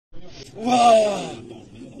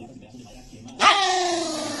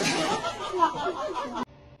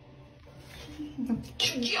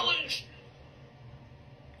Что делаешь?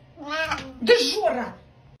 Да Жора!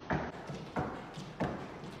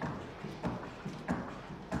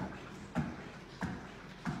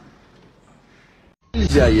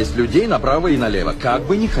 Нельзя есть людей направо и налево, как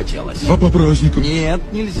бы ни хотелось. А по праздникам? Нет,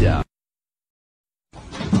 нельзя.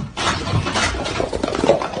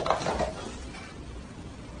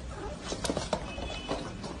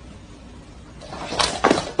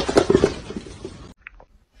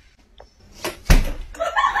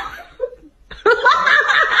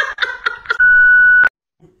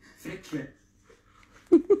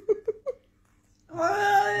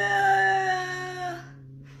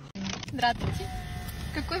 Здравствуйте.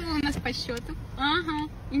 Какой вы у нас по счету? Ага,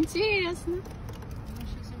 интересно.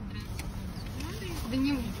 Да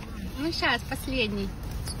не... Ну сейчас, последний.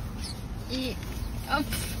 И... Оп.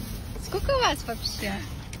 Сколько у вас вообще?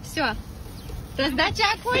 Все. Раздача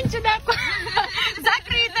окончена.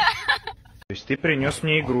 Закрыто. То есть ты принес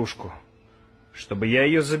мне игрушку, чтобы я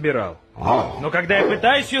ее забирал. Но когда я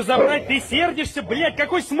пытаюсь ее забрать, ты сердишься, блядь,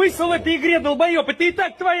 какой смысл этой игре, долбоеб? Это и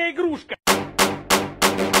так твоя игрушка.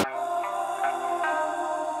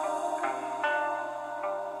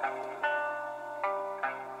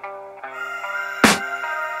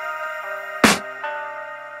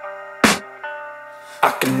 I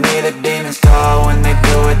can hear the demons call when they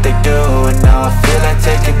do what they do. And now I feel like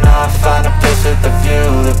taking off, find a place with a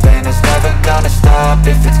view. The pain is never gonna stop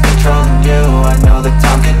if it's controlling you. I know that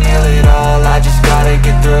time can heal it all, I just gotta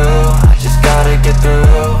get through. I just gotta get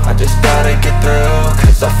through, I just gotta get through.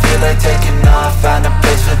 Cause I feel like taking off, find a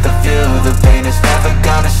place with a view. The pain is never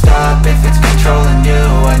gonna stop if it's controlling you.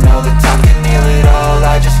 I know that time can heal it all,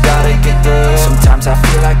 I just gotta get through. Sometimes I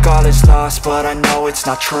feel like all is lost, but I know it's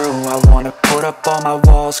not true. I wanna put up all my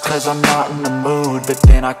walls cause I'm not in the mood, but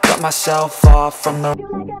then I cut myself off from the...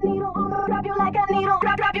 Drop you like a needle,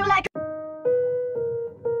 drop you like a...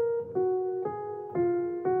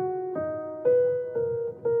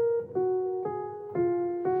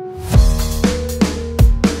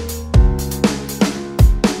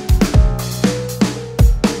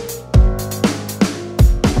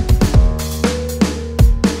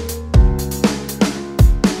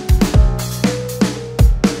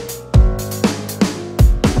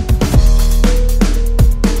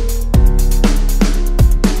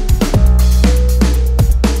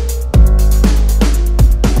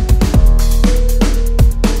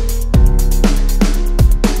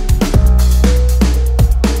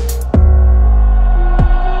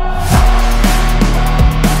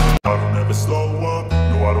 I don't ever slow up,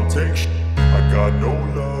 no I don't take sh**.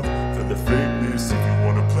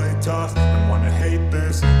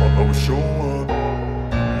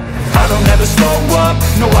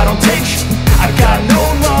 I got no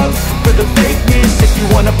love for the fakeness. If you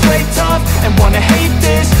wanna play tough and wanna hate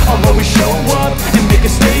this, I'll always show up and make a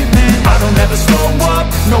statement. I don't ever slow up,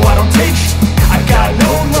 no I don't take sh**. I got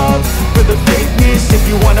no love for the fakeness. If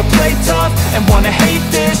you wanna play tough and wanna hate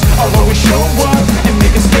this, I'll always show up and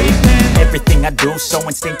make a statement. Everything I do so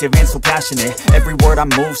instinctive and so passionate. Every word I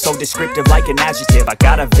move so descriptive like an adjective. I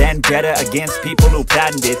got a vendetta against people who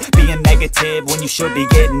patented being negative when you should be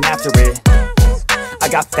getting after it. I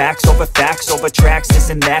got facts over tracks, this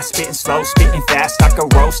and that. Spitting slow, spitting fast. I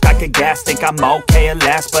could roast, I could gas. Think I'm okay at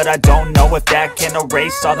last, but I don't know if that can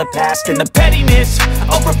erase all the past. And the pettiness,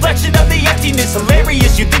 a reflection of the emptiness.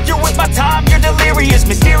 Hilarious, you think you're worth my time, you're delirious.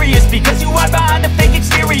 Mysterious, because you hide behind a fake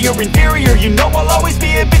exterior. Inferior, you know I'll always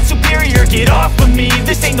be a bit superior. Get off of me,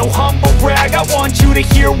 this ain't no humble brag. I want you to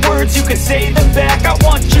hear words, you can say them back. I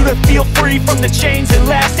want you to feel free from the chains that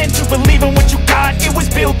last, and to believe in what you got, it was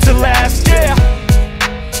built to last, yeah.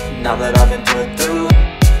 Now that I've been put through,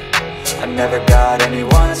 I never got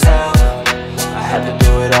anyone's help. I had to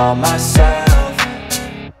do it all myself.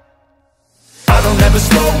 I don't ever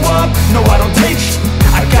slow up, no I don't take sh**.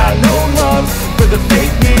 I got no love for the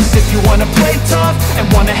fakeness. If you wanna play tough and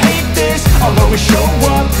wanna hate this, I'll always show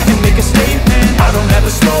up and make a statement. I don't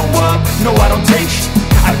ever slow up, no I don't take sh**.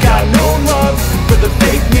 I got no love for the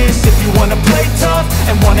fakeness. If you wanna play tough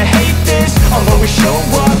and wanna hate this, I'll always show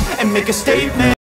up and make a statement.